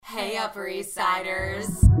Hey, Upper East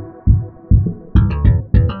Siders.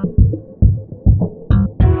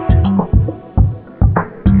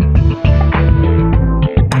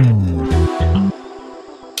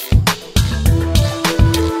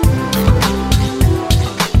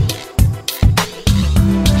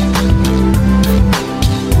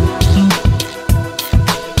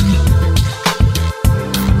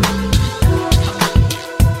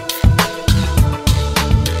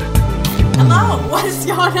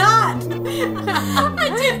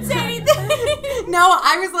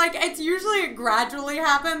 Gradually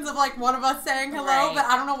happens of like one of us saying hello, right. But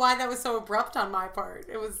I don't know why that was so abrupt on my part.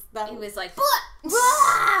 It was like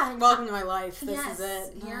welcome to my life. This yes,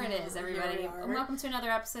 is it. Here it is, everybody. And welcome to another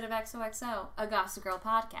episode of XOXO, a Gossip Girl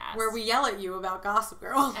podcast, where we yell at you about Gossip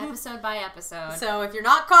Girl episode by episode. So if you're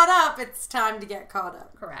not caught up, it's time to get caught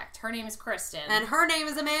up. Correct. Her name is Kristen, and her name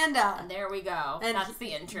is Amanda. And there we go. And that's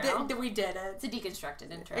the intro. We did it. It's a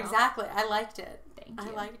deconstructed intro. Exactly. I liked it. Thank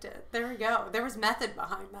you. I liked it. There we go. There was method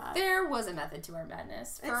behind that. There was a method to our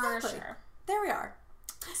madness, for sure. There we are.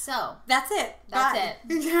 So that's it. That's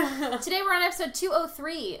it. Today we're on episode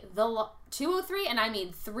 203. 203, and I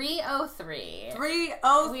mean 303.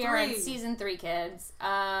 303. We are in season 3, kids.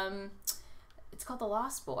 It's called The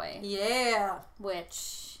Lost Boy. Yeah.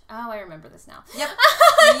 Which, I remember this now. Yep.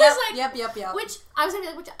 Yep. Which, I was going to be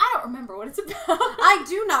like, which I don't remember what it's about. I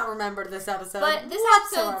do not remember this episode. But this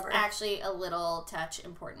episode's actually a little touch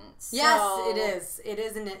important. Yes, so it is. It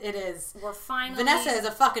is, and it is. We're finally... Vanessa is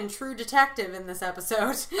a fucking true detective in this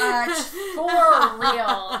episode. For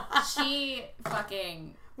real. She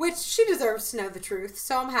fucking... Which she deserves to know the truth,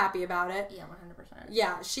 so I'm happy about it. Yeah, 100%.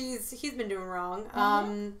 Yeah, he's been doing wrong.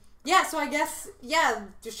 Mm-hmm. Yeah, so I guess,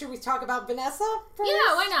 should we talk about Vanessa first?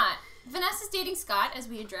 Yeah, why not? Vanessa's dating Scott, as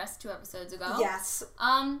we addressed 2 episodes ago. Yes.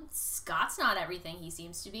 Scott's not everything he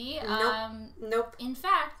seems to be. Nope. In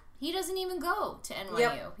fact, he doesn't even go to NYU.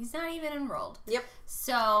 Yep. He's not even enrolled. Yep.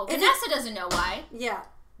 So, Vanessa doesn't know why. Yeah.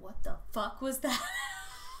 What the fuck was that?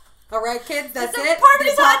 All right, kids, that's it. The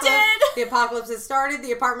apartment is haunted. The apocalypse has started.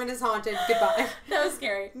 The apartment is haunted. Goodbye. That was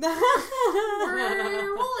scary. We'll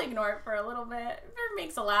ignore it for a little bit. If it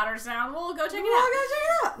makes a louder sound, we'll go check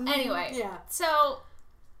it out. Anyway. Yeah. So,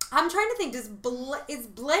 I'm trying to think. Is Blair the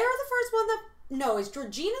first one that... No, is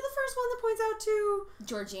Georgina the first one that points out to...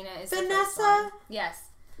 Georgina is Vanessa? The first one.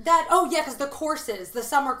 Yes. Because the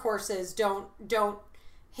summer courses don't...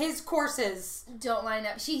 His courses don't line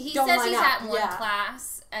up. He says he's at one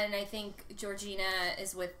class, and I think Georgina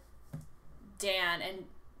is with Dan, and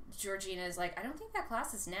Georgina is like, I don't think that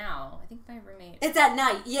class is now. I think my roommate... It's at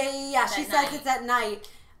night. Yeah. She says it's at night,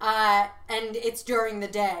 and it's during the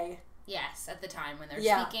day. Yes, at the time when they're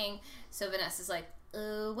speaking. So Vanessa's like,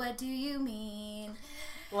 oh, what do you mean?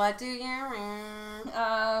 What do you mean?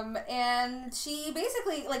 And she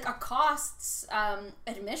basically, like, accosts,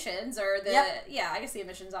 admissions, or the, I guess the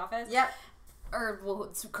admissions office. Yep. Or,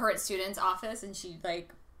 current student's office, and she,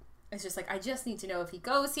 like, is just like, I just need to know if he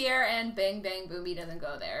goes here, and bang, bang, boom, he doesn't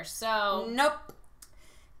go there. So. Nope.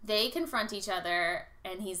 They confront each other,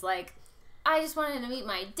 and he's like, I just wanted to meet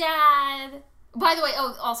my dad. By the way,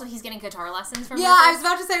 also he's getting guitar lessons from Rufus. I was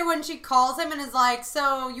about to say when she calls him and is like,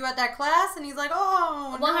 so you at that class? And he's like,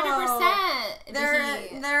 100%.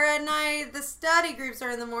 They're at night, the study groups are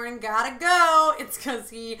in the morning, gotta go. It's because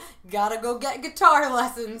he gotta go get guitar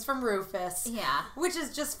lessons from Rufus. Yeah. Which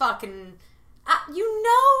is just fucking, you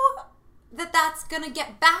know that's gonna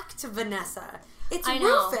get back to Vanessa. It's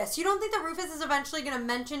Rufus. You don't think that Rufus is eventually gonna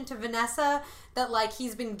mention to Vanessa that, like,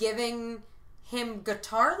 he's been giving him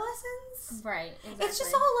guitar lessons? Right, exactly. It's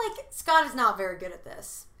just all like, Scott is not very good at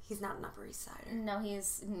this. He's not an Upper East Sider. No,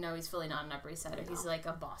 he's fully not an Upper East Sider. No. He's like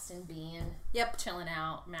a Boston bean. Yep. Chilling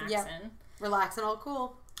out, maxing. Yep. Relaxing, all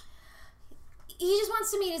cool. He just wants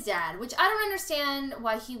to meet his dad, which I don't understand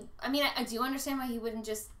why I do understand why he wouldn't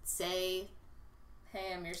just say,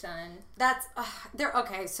 hey, I'm your son. That's,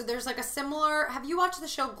 okay, so there's like a similar, have you watched the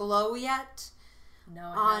show Glow yet?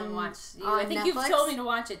 No, I haven't watched it. I think Netflix? You've told me to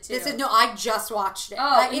watch it, too. I just watched it.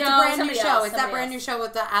 It's a brand new show. It's that brand new show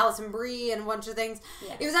with the Alison Brie and a bunch of things.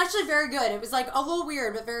 Yeah. It was actually very good. It was, like, a little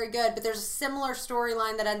weird, but very good. But there's a similar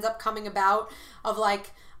storyline that ends up coming about of,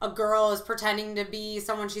 like, a girl is pretending to be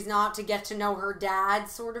someone she's not to get to know her dad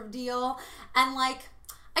sort of deal. And, like,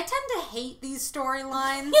 I tend to hate these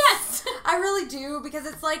storylines. Yes! I really do, because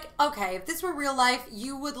it's like, okay, if this were real life,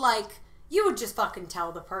 you would just fucking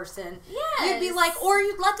tell the person. Yes. You'd be like, or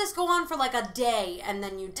you'd let this go on for like a day and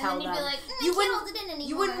then you'd tell them. And then you'd be like, you can't hold it in anymore.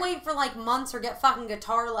 You wouldn't wait for like months or get fucking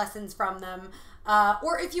guitar lessons from them.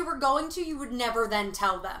 Or if you were going to, you would never then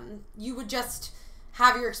tell them. You would just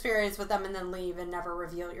have your experience with them and then leave and never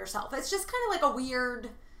reveal yourself. It's just kind of like a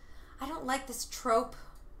weird... I don't like this trope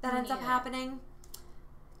that ends up happening.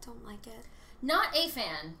 Don't like it. Not a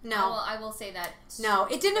fan. No. I will say that. No,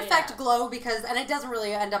 it didn't affect Glow because, and it doesn't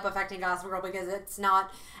really end up affecting Gossip Girl because it's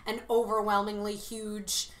not an overwhelmingly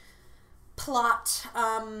huge plot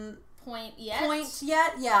point yet.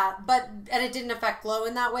 Yeah. And it didn't affect Glow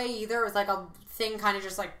in that way either. It was like a thing kind of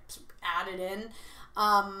just like added in.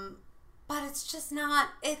 But it's just not,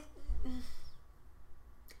 I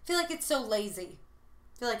feel like it's so lazy.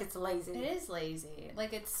 It is lazy.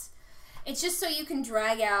 Like it's just so you can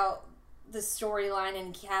drag out the storyline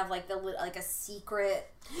and have like a secret.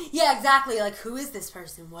 Yeah, exactly. Like, who is this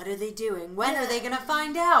person? What are they doing? When are they gonna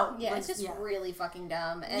find out? Yeah, like, it's just really fucking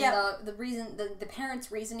dumb. And the reason the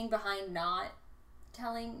parents' reasoning behind not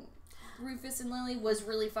telling Rufus and Lily was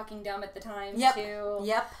really fucking dumb at the time too.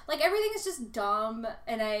 Yep. Like everything is just dumb,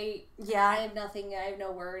 and I have nothing. I have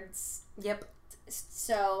no words. Yep.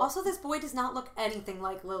 So also, this boy does not look anything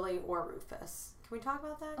like Lily or Rufus. Can we talk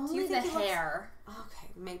about that? Only the hair. Okay,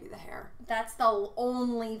 maybe the hair. That's the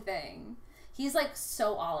only thing. He's like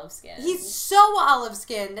so olive skinned. He's so olive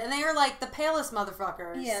skinned, and they are like the palest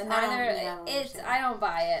motherfuckers. Yeah, I don't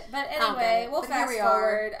buy it. But anyway, we'll fast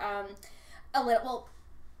forward a little. Well,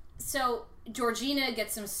 so Georgina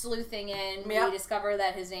gets some sleuthing in. We discover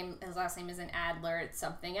that his last name isn't Adler; it's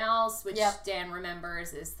something else, which Dan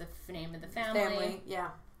remembers is the name of the family. Yeah.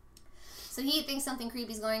 So he thinks something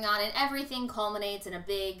creepy is going on, and everything culminates in a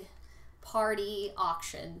big party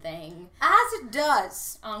auction thing. As it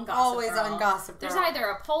does. On Gossip Always Girl. On Gossip Girl. There's either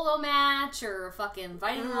a polo match or a fucking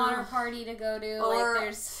vitamin water party to go to. Or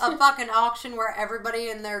there's a fucking auction where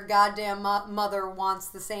everybody and their goddamn mother wants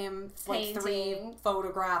the same like 3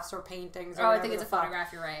 photographs or paintings. Or I think it's a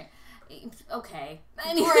photograph, you're right. Okay.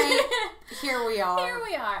 Great. Here we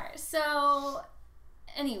are. So,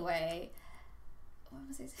 anyway. What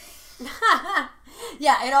was I saying?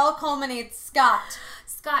 Yeah, it all culminates. Scott,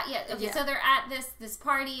 yeah. Okay, so they're at this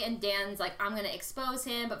party, and Dan's like, I'm going to expose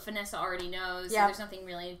him, but Vanessa already knows, so there's nothing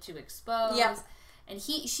really to expose. Yep. And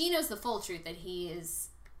she knows the full truth that he is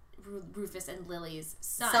Rufus and Lily's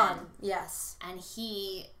son. Yes. And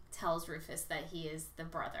he tells Rufus that he is the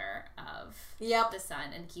brother of the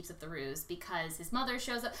son and keeps up the ruse because his mother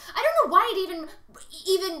shows up. I don't know why it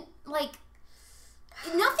even like,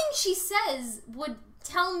 nothing she says would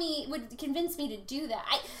convince me to do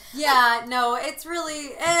that. It's really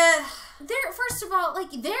they're, first of all,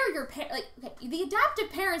 like, they're your parents. Like, the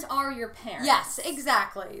adoptive parents are your parents. Yes,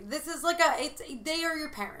 exactly. This is like they are your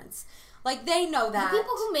parents. Like, they know that. The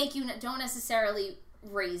people who make you don't necessarily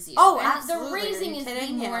raise you. Oh, and absolutely. The raising is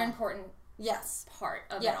the more important part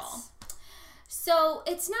of it all. So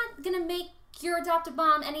it's not gonna make your adoptive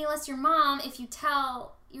mom any less your mom if you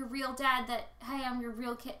tell your real dad that, hey, I'm your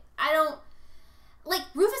real kid. I don't. Like,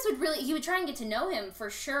 Rufus he would try and get to know him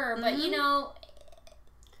for sure, but, he wouldn't,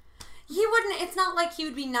 it's not like he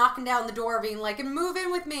would be knocking down the door being like, move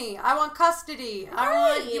in with me, I want custody, I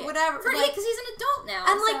want whatever. Because he's an adult now.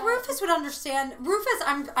 And, like, Rufus would understand. Rufus,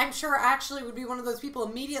 I'm sure, actually would be one of those people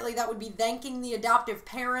immediately that would be thanking the adoptive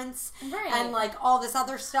parents and, like, all this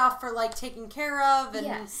other stuff for, like, taking care of.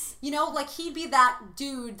 And, like, he'd be that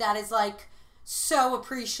dude that is, like, so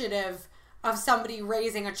appreciative of somebody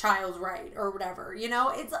raising a child right or whatever,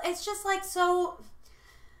 it's just like so.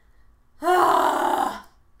 I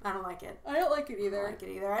don't like it. I don't like it either.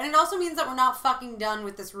 And it also means that we're not fucking done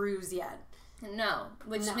with this ruse yet. No,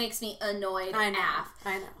 which makes me annoyed. I know.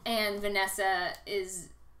 And Vanessa is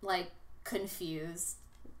like confused.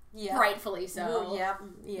 Yeah, rightfully so. Well,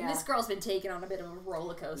 yeah. This girl's been taken on a bit of a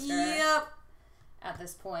roller coaster. Yep. At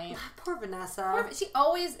this point. Poor Vanessa. She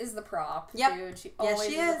always is the prop, dude. She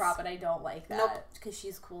always is the prop, and I don't like that. Because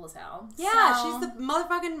she's cool as hell. Yeah, she's the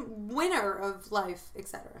motherfucking winner of life,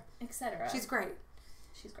 etc. She's great.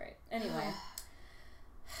 Anyway.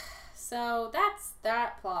 So that's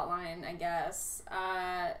that plot line, I guess.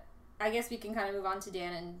 I guess we can kind of move on to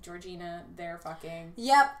Dan and Georgina. They're fucking.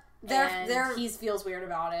 Yep. He feels weird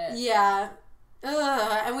about it. Yeah.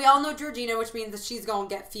 And we all know Georgina, which means that she's going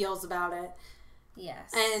to get feels about it.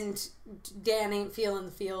 Yes. And Dan ain't feeling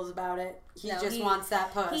the feels about it. He wants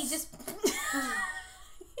that puss. He just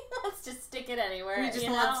wants to stick it anywhere. He just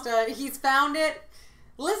wants to. He's found it.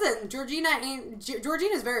 Listen,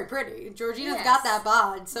 Georgina's very pretty. Georgina's got that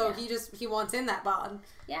bod, so he wants in that bod.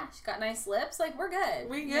 Yeah, she's got nice lips. Like, we're good.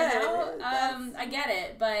 We good. I get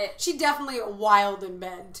it, but she definitely wild in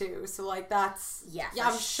bed too. So like that's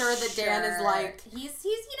I'm sure that Dan is like he's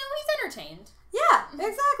entertained. Yeah,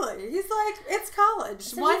 exactly. He's like, it's college.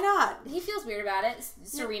 So why not? He feels weird about it.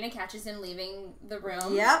 Serena catches him leaving the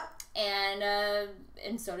room. Yep. And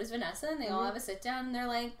so does Vanessa, and they all have a sit down, and they're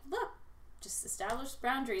like, look, just establish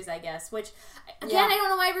boundaries, I guess. Which, again, I don't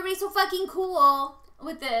know why everybody's so fucking cool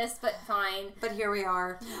with this, but fine. But here we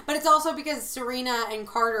are. But it's also because Serena and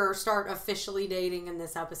Carter start officially dating in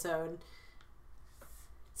this episode.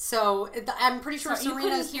 So I'm pretty sure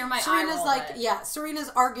Serena's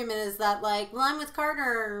argument is that, like, well, I'm with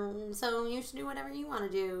Carter, so you should do whatever you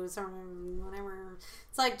want to do. So whatever.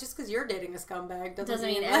 It's like, just because you're dating a scumbag doesn't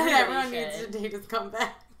mean everyone needs to date a scumbag.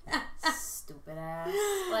 Stupid ass.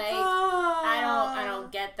 Like, I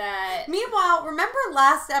don't get that. Meanwhile, remember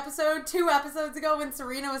last episode, 2 episodes ago, when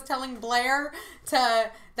Serena was telling Blair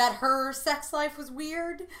that her sex life was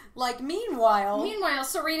weird? Like, meanwhile,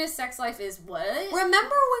 Serena's sex life is what?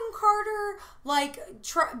 Remember when Carter, like,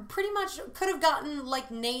 pretty much could have gotten, like,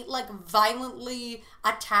 Nate, like, violently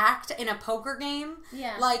attacked in a poker game?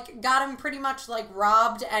 Yeah. Like, got him pretty much, like,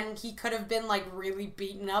 robbed, and he could have been, like, really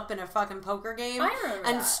beaten up in a fucking poker game. I remember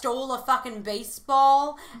and that. Stole a fucking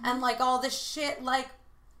baseball, and, like, all this shit. Like,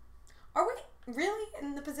 are we really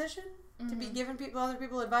in the position to be giving other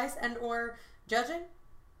people advice and or judging?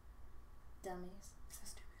 Dummies. So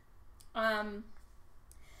stupid.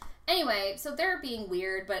 Anyway, so they're being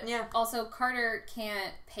weird, but also Carter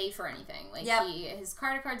can't pay for anything. Like, his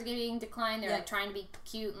credit cards are getting declined. They're like trying to be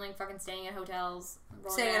cute and like fucking staying at hotels.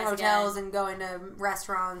 And going to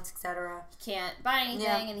restaurants, etc. He can't buy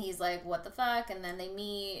anything, and he's like, what the fuck? And then they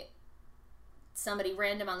meet somebody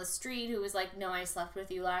random on the street who was like, no, I slept with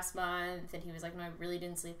you last month. And he was like, no, I really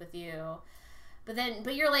didn't sleep with you.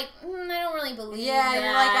 But you're like, I don't really believe that.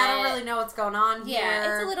 You're like, I don't really know what's going on here.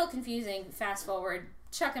 Yeah, it's a little confusing. Fast forward,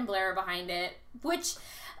 Chuck and Blair are behind it, which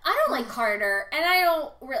I don't like Carter, and I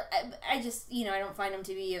don't really, I just, I don't find him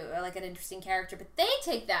to be like an interesting character, but they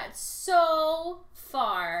take that so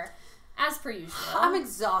far, as per usual. I'm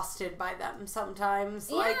exhausted by them sometimes.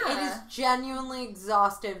 Yeah. Like, it is genuinely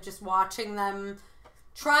exhaustive just watching them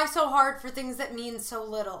try so hard for things that mean so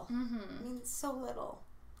little. Mm-hmm. It means so little.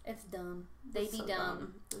 It's dumb. They be so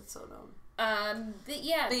dumb. It's so dumb.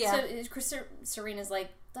 But so Serena's like,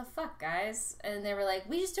 the fuck, guys? And they were like,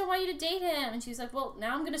 we just don't want you to date him. And she was like, well,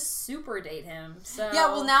 now I'm gonna super date him. So yeah,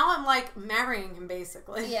 well, now I'm like marrying him,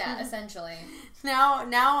 basically. Yeah, essentially. now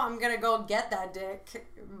I'm gonna go get that dick.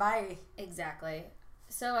 Bye. Exactly.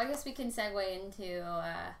 So I guess we can segue into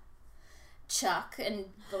Chuck and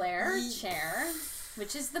Blair chair,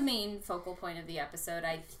 which is the main focal point of the episode,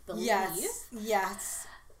 I believe. Yes.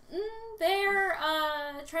 They're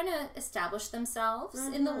trying to establish themselves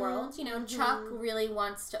in the world. Chuck really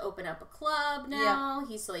wants to open up a club now.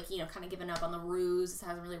 He's like, kind of given up on the ruse. It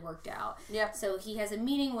hasn't really worked out. Yep. So he has a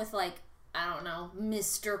meeting with, like, I don't know,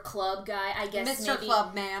 Mr. Club guy. I guess Mr.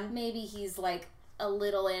 Club man. Maybe he's like a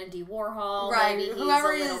little Andy Warhol. Right. Maybe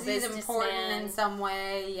whoever he is, he's important in some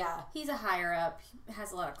way. Yeah. He's a higher up. He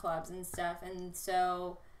has a lot of clubs and stuff. And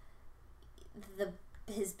so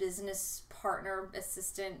his business partner,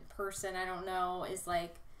 assistant person, I don't know, is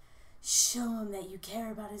like, show him that you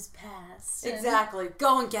care about his past. Exactly.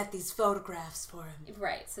 Go and get these photographs for him.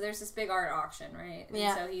 Right. So there's this big art auction, right?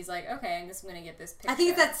 And so he's like, okay, I guess I'm going to get this picture. I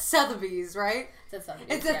think it's at Sotheby's, right? It's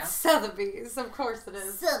at Sotheby's. Of course it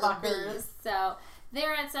is. Sotheby's. So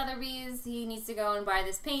they're at Sotheby's. He needs to go and buy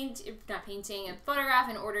this a photograph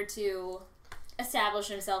in order to establish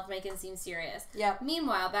himself, make him seem serious. Yep.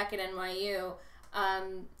 Meanwhile, back at NYU,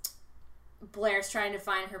 Blair's trying to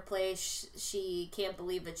find her place. She can't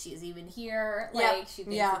believe that she's even here. Like, she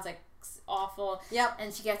thinks it's, like, awful. Yep.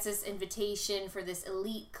 And she gets this invitation for this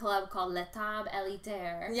elite club called Le Table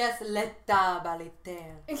Elitaire. Yes, Le Table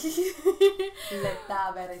Elitaire. Le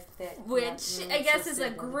Table Elitaire. Which, I guess, is a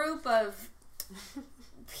group of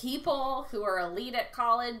people who are elite at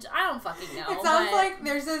college. I don't fucking know. It sounds like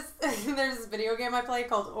there's this video game I play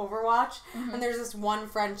called Overwatch, and there's this one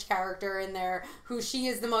French character in there who she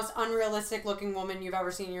is the most unrealistic looking woman you've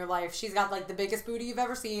ever seen in your life. She's got like the biggest booty you've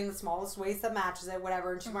ever seen, the smallest waist that matches it,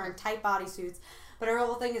 whatever, and she's wearing tight bodysuits. But her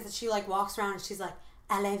whole thing is that she like walks around and she's like,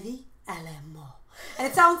 "À la vie, à la mort." And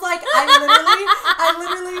it sounds like I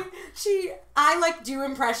like do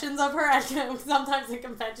impressions of her at sometimes in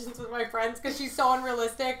conventions with my friends because she's so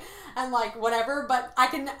unrealistic and like whatever. But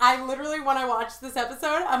I literally, when I watched this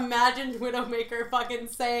episode, imagined Widowmaker fucking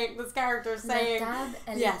saying, this character saying,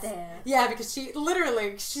 yes, yeah, because she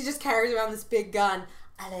just carries around this big gun,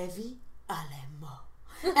 "À la vie, à la mort."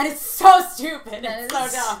 And it's so stupid. It's so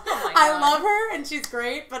dumb. Oh I love her, and she's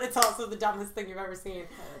great, but it's also the dumbest thing you've ever seen.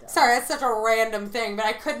 Sorry, that's such a random thing, but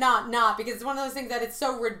I could not, because it's one of those things that it's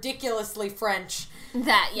so ridiculously French.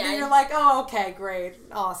 That you're like, oh, okay, great,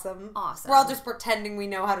 awesome. We're all just pretending we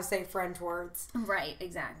know how to say French words. Right,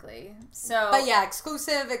 exactly. So, but yeah,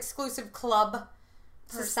 exclusive club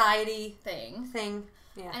society thing.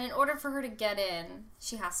 Yeah. And in order for her to get in,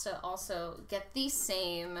 she has to also get the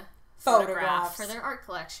same photograph for their art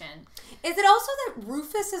collection. Is it also that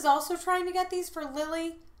Rufus is also trying to get these for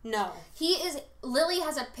Lily? No. Lily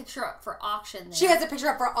has a picture up for auction there. She has a picture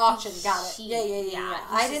up for auction. Got it. Yeah.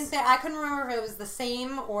 I couldn't remember if it was the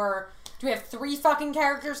same or do we have 3 fucking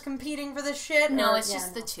characters competing for this shit? No, it's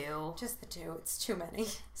just the 2. Just the 2. It's too many.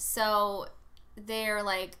 So they're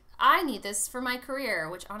like, I need this for my career,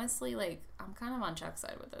 which honestly, like, I'm kind of on Chuck's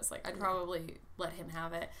side with this. Like, I'd probably let him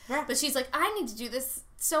have it. Yeah. But she's like, I need to do this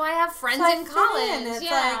so I have friends in college. It's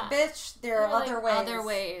like, bitch, there are other ways. Other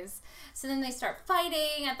ways. So then they start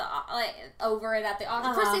fighting at the over it at the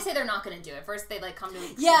auction. First they say they're not going to do it. First they come to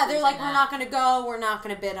they're like, we're not going to go. We're not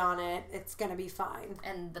going to bid on it. It's going to be fine.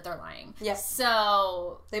 And that they're lying. Yes.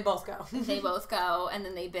 So they both go. And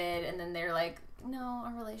then they bid, and then they're like, no,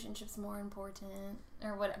 our relationship's more important,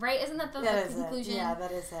 or what? Right? Isn't that the conclusion? Yeah,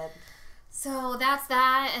 that is it. So that's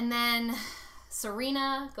that, and then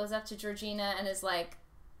Serena goes up to Georgina and is like,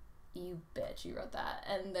 you bitch, you wrote that,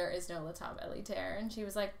 and there is no La Table Elitaire. And she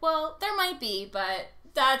was like, well, there might be, but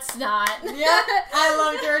that's not. Yeah, I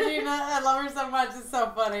love Georgina. I love her so much. It's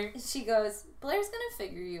so funny. She goes, Blair's gonna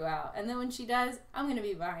figure you out, and then when she does, I'm gonna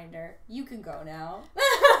be behind her. You can go now.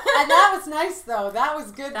 And that was nice, though. That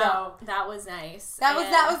was good, though. That was nice. That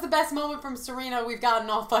was the best moment from Serena we've gotten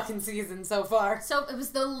all fucking season so far. So it was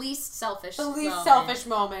the least selfish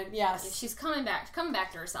moment, yes. Yeah, she's coming back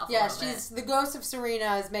to herself a little bit. The ghost of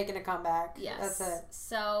Serena is making a comeback. Yes. That's it.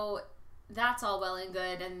 So that's all well and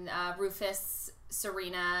good, and Rufus,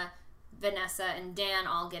 Serena, Vanessa, and Dan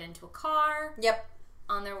all get into a car. Yep.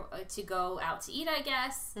 On their to go out to eat, I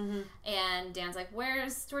guess. Mm-hmm. And Dan's like,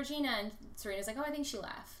 where's Georgina? And Serena's like, oh, I think she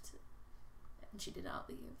left. And she did not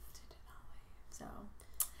leave. So.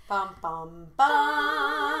 Bum, bum,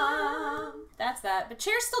 bum. That's that. But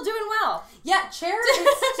Chair's still doing well. Yeah, Chair is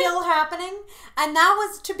still happening. And that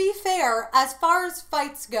was, to be fair, as far as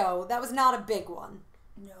fights go, that was not a big one.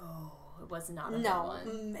 Was not a big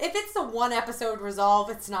one. If it's the one episode resolve,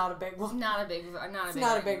 it's not a big one. Not a big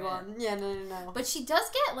one. Yeah, no. But she does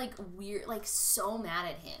get weird, so mad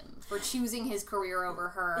at him for choosing his career over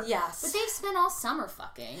her. Yes. But they've spent all summer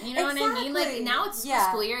fucking. You know what I mean? Now it's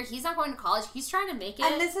school year. He's not going to college. He's trying to make it.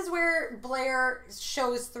 And this is where Blair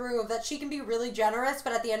shows through that she can be really generous,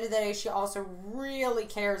 but at the end of the day, she also really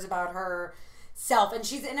cares about herself. And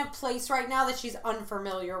she's in a place right now that she's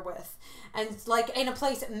unfamiliar with. And, in a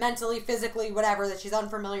place mentally, physically, whatever, that she's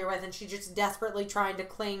unfamiliar with, and she's just desperately trying to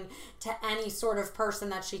cling to any sort of person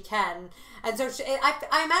that she can. And so,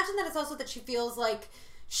 I imagine that it's also that she feels like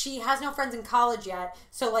she has no friends in college yet,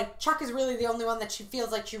 so, Chuck is really the only one that she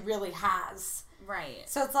feels like she really has. Right.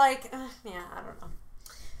 So it's I don't know.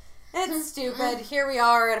 It's stupid. Here we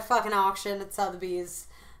are at a fucking auction at Sotheby's.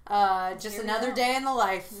 Just another day in the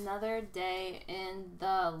life. Another day in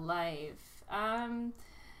the life.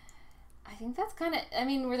 I think that's kind of,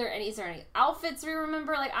 is there any outfits we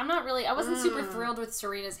remember? I wasn't super thrilled with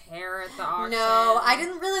Serena's hair at the auction. No, I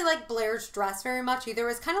didn't really like Blair's dress very much either. It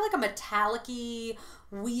was kind of like a metallic-y,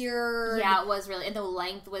 weird. Yeah, it was really, and the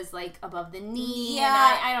length was above the knee.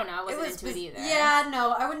 Yeah. And I don't know, I wasn't into it either. Yeah,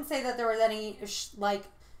 no, I wouldn't say that there was any,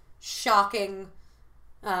 shocking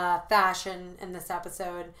fashion in this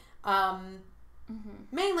episode.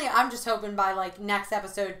 Mainly, I'm just hoping by, next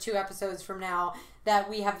episode, 2 episodes from now, that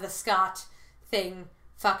we have the Scott thing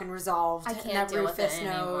fucking resolved. I can't deal with it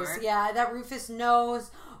anymore. Yeah, that Rufus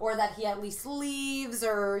knows, or that he at least leaves,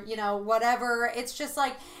 or, whatever. It's just,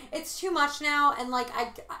 it's too much now, and,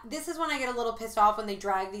 this is when I get a little pissed off when they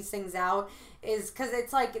drag these things out, is because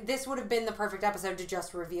it's this would have been the perfect episode to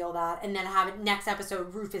just reveal that, and then have it next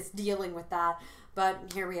episode, Rufus dealing with that.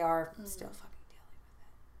 But here we are, still fucking dealing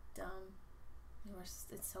with it. Dumb.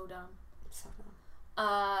 It's so dumb. So dumb.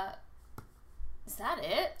 Is that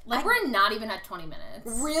it? We're not even at 20 minutes.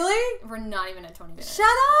 Really? We're not even at 20 minutes. Shut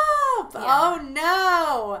up! Yeah. Oh,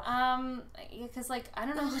 no! Because, I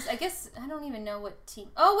don't know I guess, I don't even know what team...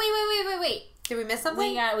 Oh, wait. Did we miss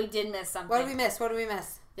something? We did miss something. What did we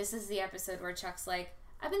miss? This is the episode where Chuck's like,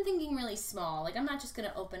 I've been thinking really small. I'm not just going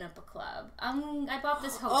to open up a club. I bought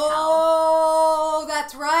this hotel. Oh,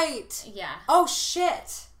 that's right. Yeah. Oh,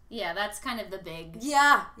 shit. Yeah, that's kind of the big...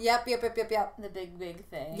 Yeah. Yep. The big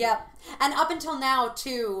thing. Yep. And up until now,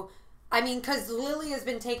 too, because Lily has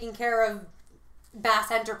been taking care of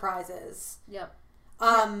Bass Enterprises. Yep.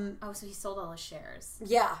 So he sold all his shares.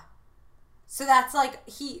 Yeah. So that's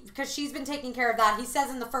because she's been taking care of that. He says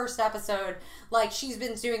in the first episode, she's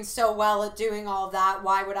been doing so well at doing all of that.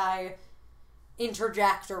 Why would I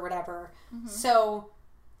interject or whatever? Mm-hmm. So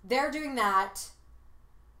they're doing that.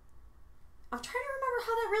 I'm trying to remember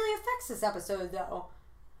how that really affects this episode, though.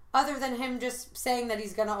 Other than him just saying that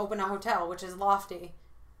he's going to open a hotel, which is lofty.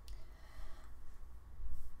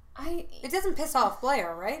 It doesn't piss off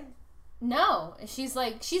Blair, right? No. She's a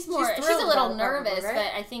little nervous, probably,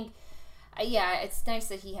 right? But I think, it's nice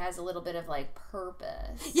that he has a little bit of, like,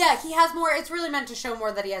 purpose. Yeah, he has more, it's really meant to show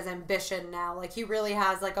more that he has ambition now. Like, he really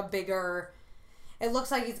has, like, a bigger, it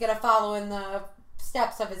looks like he's going to follow in the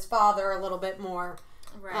steps of his father a little bit more.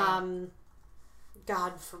 Right.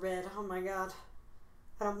 God forbid. Oh, my God.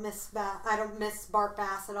 I don't miss Bart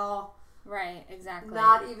Bass at all. Right, exactly.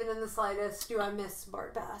 Not even in the slightest do I miss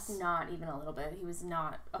Bart Bass. Not even a little bit. He was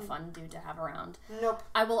not a fun dude to have around. Nope.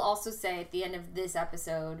 I will also say at the end of this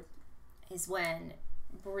episode is when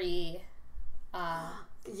Bree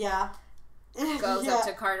goes up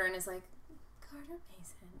to Carter and is like, Carter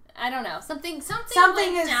Mason. I don't know. Something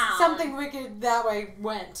wicked that way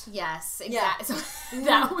went. Yes, exactly. Yeah. So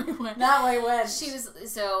that way went. That way went. She was,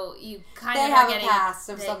 so you kind of have a past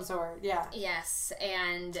of some sort, yeah. Yes,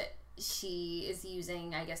 and she is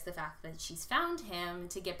using, I guess, the fact that she's found him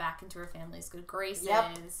to get back into her family's good graces.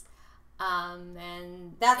 Yep.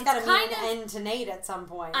 And that's got to mean an end to Nate at some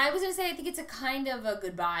point. I was going to say, I think it's a kind of a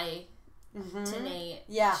goodbye to Nate.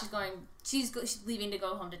 Yeah. She's leaving to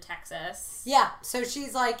go home to Texas. Yeah. So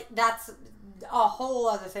she's like, that's a whole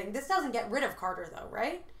other thing. This doesn't get rid of Carter, though,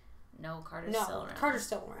 right? No, Carter's still around. Carter's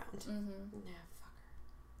still around. Mm-hmm. Yeah, fuck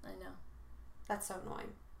her. I know. That's so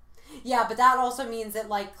annoying. Yeah, but that also means that,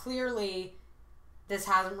 like, clearly this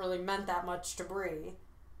hasn't really meant that much to Bree.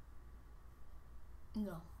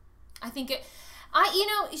 No. I think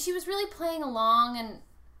she was really playing along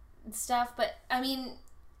and stuff, but, I mean,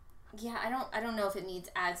 yeah, I don't know if it needs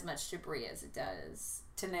as much to Bree as it does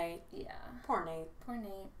to Nate. Yeah. Poor Nate.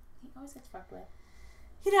 He always gets fucked with.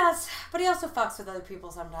 He does, but he also fucks with other people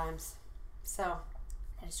sometimes. So...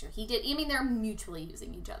 That is true. He did. I mean, they're mutually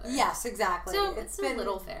using each other. Yes, exactly. So it's a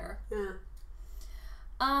little fair. Yeah.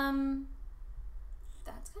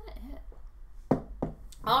 That's kind of it.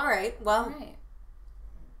 All right. Well.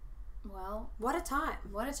 What a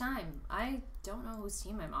time. I don't know whose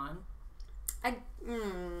team I'm on. I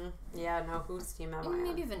know whose team am I on.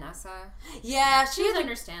 Maybe Vanessa. Yeah, she was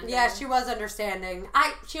understanding. Yeah, she was understanding.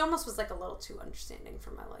 She almost was like a little too understanding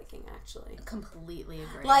for my liking, actually. Completely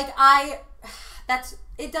agree. Like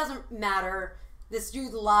it doesn't matter. This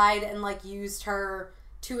dude lied and like used her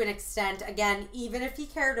to an extent. Again, even if he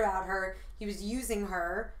cared about her, he was using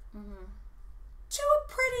her to a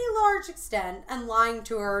pretty large extent and lying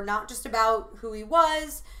to her, not just about who he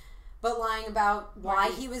was, but lying about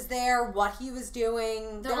why he was there, what he was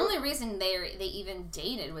doing. The only reason they even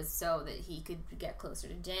dated was so that he could get closer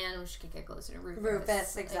to Dan, or she could get closer to Rufus.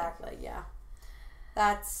 Rufus, exactly, yeah.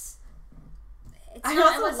 I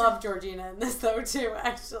also love Georgina in this, though, too,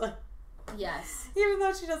 actually. Yes. Even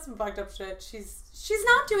though she does some fucked up shit, she's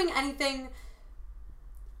not doing anything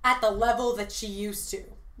at the level that she used to.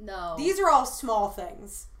 No. These are all small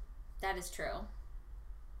things. That is true.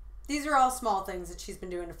 These are all small things that she's been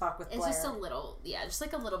doing to fuck with Blair. It's just a little, just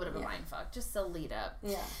like a little bit of a mind fuck. Just a lead up.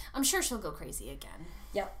 Yeah. I'm sure she'll go crazy again.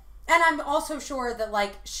 Yep. And I'm also sure that,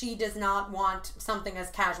 like, she does not want something as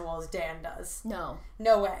casual as Dan does. No.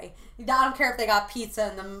 No way. I don't care if they got pizza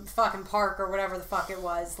in the fucking park or whatever the fuck it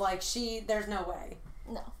was. Like, there's no way.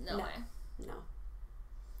 No way. No.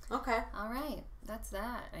 Okay. All right. That's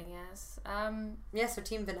that, I guess. Yeah, so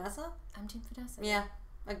Team Vanessa? I'm Team Vanessa. Yeah.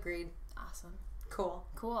 Agreed. Awesome. Cool.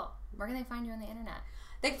 Where can they find you on the internet?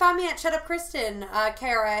 They can find me at Shut Up Kristen,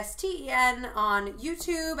 KRISTEN on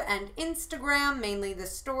YouTube and Instagram, mainly the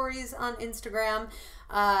stories on Instagram.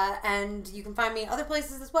 And you can find me other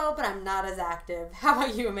places as well, but I'm not as active. How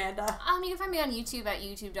about you, Amanda? You can find me on YouTube at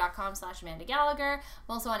youtube.com/Amanda Gallagher.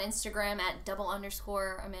 I'm also on Instagram at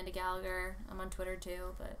 _Amanda Gallagher. I'm on Twitter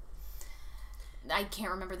too, but I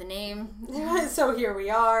can't remember the name. So here we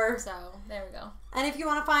are. So there we go. And if you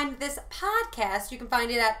want to find this podcast, you can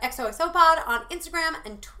find it at XOXOPod on Instagram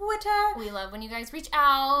and Twitter. We love when you guys reach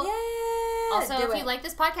out. Yeah. Also, if you like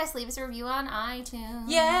this podcast, leave us a review on iTunes.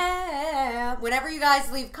 Yeah. Whenever you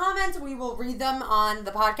guys leave comments, we will read them on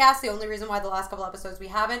the podcast. The only reason why the last couple episodes we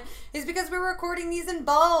haven't is because we're recording these in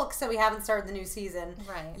bulk, so we haven't started the new season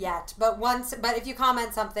yet. But if you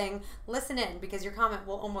comment something, listen in, because your comment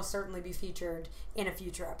will almost certainly be featured in a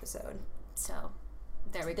future episode. So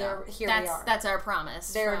there we go. We are. That's our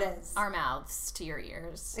promise. There it is. Our mouths to your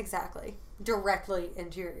ears. Exactly. Directly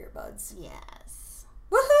into your earbuds. Yes.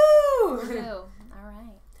 Woohoo! Woohoo. All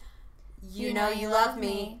right. You know you love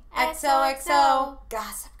me. XOXO.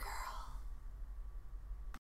 Gossip